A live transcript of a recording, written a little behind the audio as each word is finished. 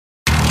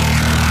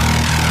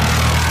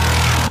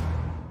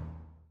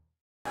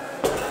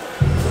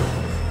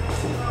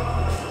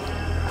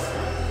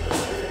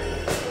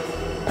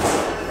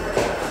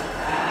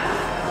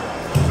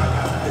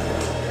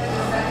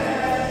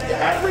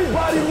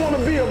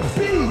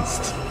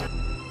beast.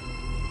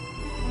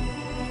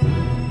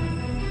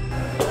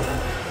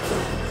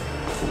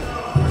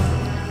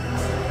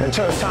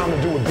 Until it's time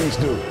to do what beasts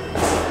do.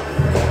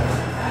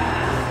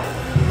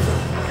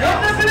 In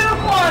the blue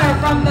corner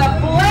from the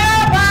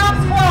Blair Bomb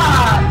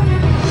Squad,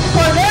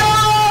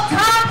 Corderal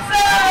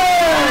Thompson!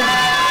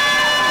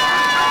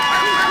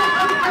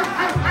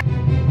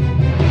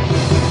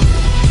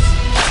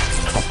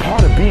 A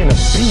part of being a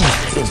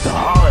beast is the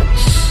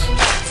hunts.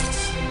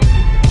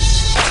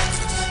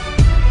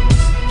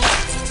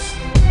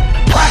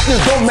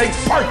 Practice don't make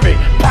perfect,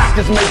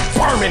 practice makes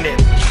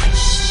permanent.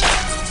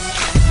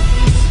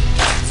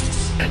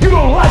 You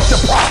don't like the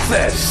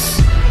process.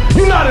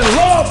 You're not in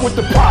love with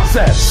the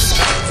process.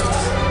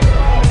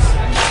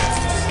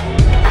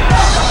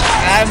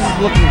 I'm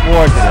looking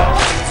forward to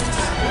this.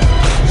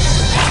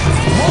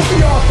 Most of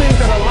y'all think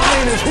that a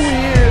lion is who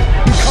he is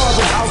because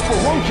of how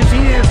ferocious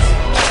he is.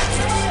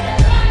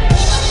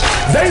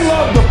 They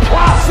love the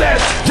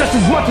process just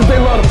as much as they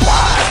love the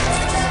prize.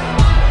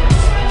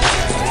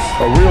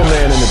 A real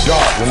man in the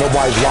dark, when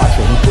nobody's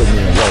watching, he putting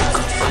in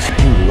work because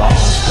he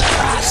loves the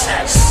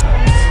process.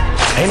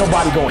 Ain't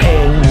nobody gonna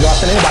hand you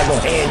nothing. Ain't nobody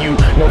gonna hand you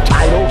no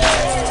title.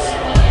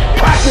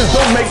 Practice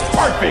don't make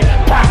perfect.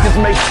 Practice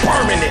makes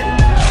permanent.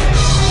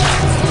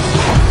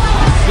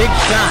 Big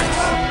shot.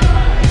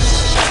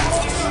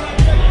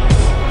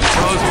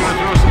 Charles, you gonna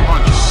throw some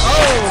punches.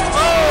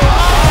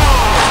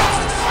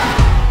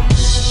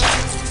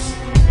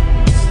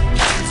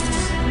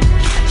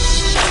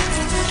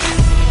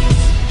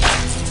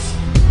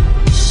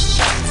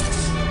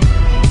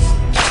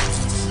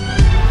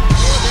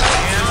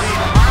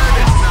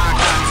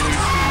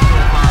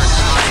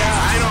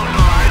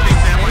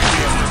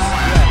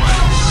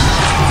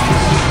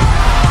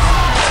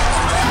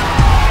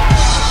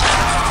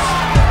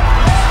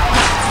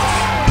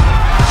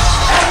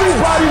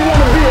 Everybody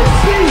wanna be a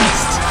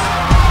beast.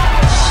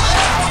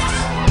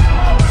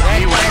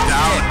 He went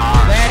down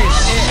hard. That is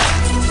it.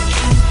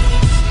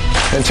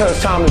 Until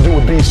it's time to do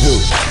what beasts do.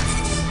 Says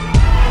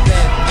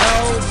no.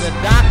 The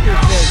doctor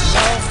says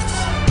no.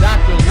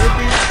 Dr.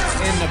 Libby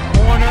in the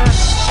corner.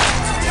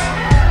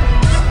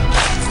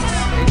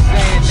 He's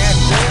saying that's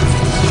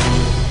it.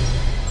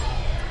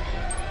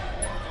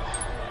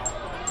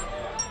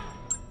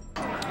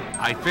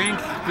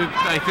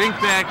 I think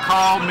that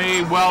call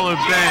may well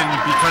have been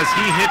because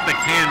he hit the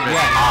canvas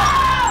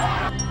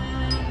hard.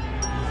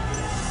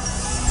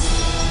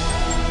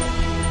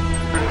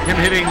 Him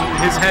hitting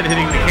his head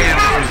hitting the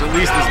canvas was at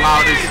least as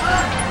loud as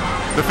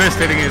the fist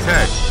hitting his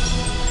head.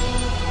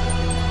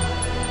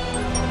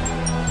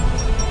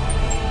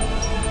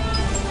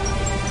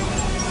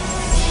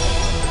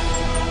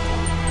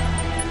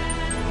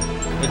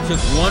 It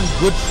took one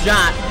good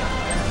shot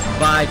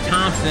by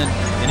Thompson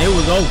and it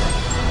was over.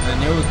 And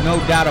there was no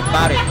doubt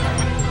about it.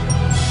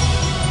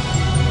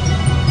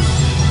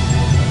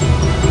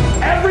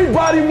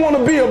 Everybody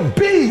wanna be a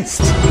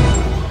beast.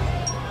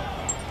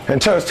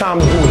 Until it's time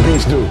to do what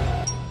beasts do.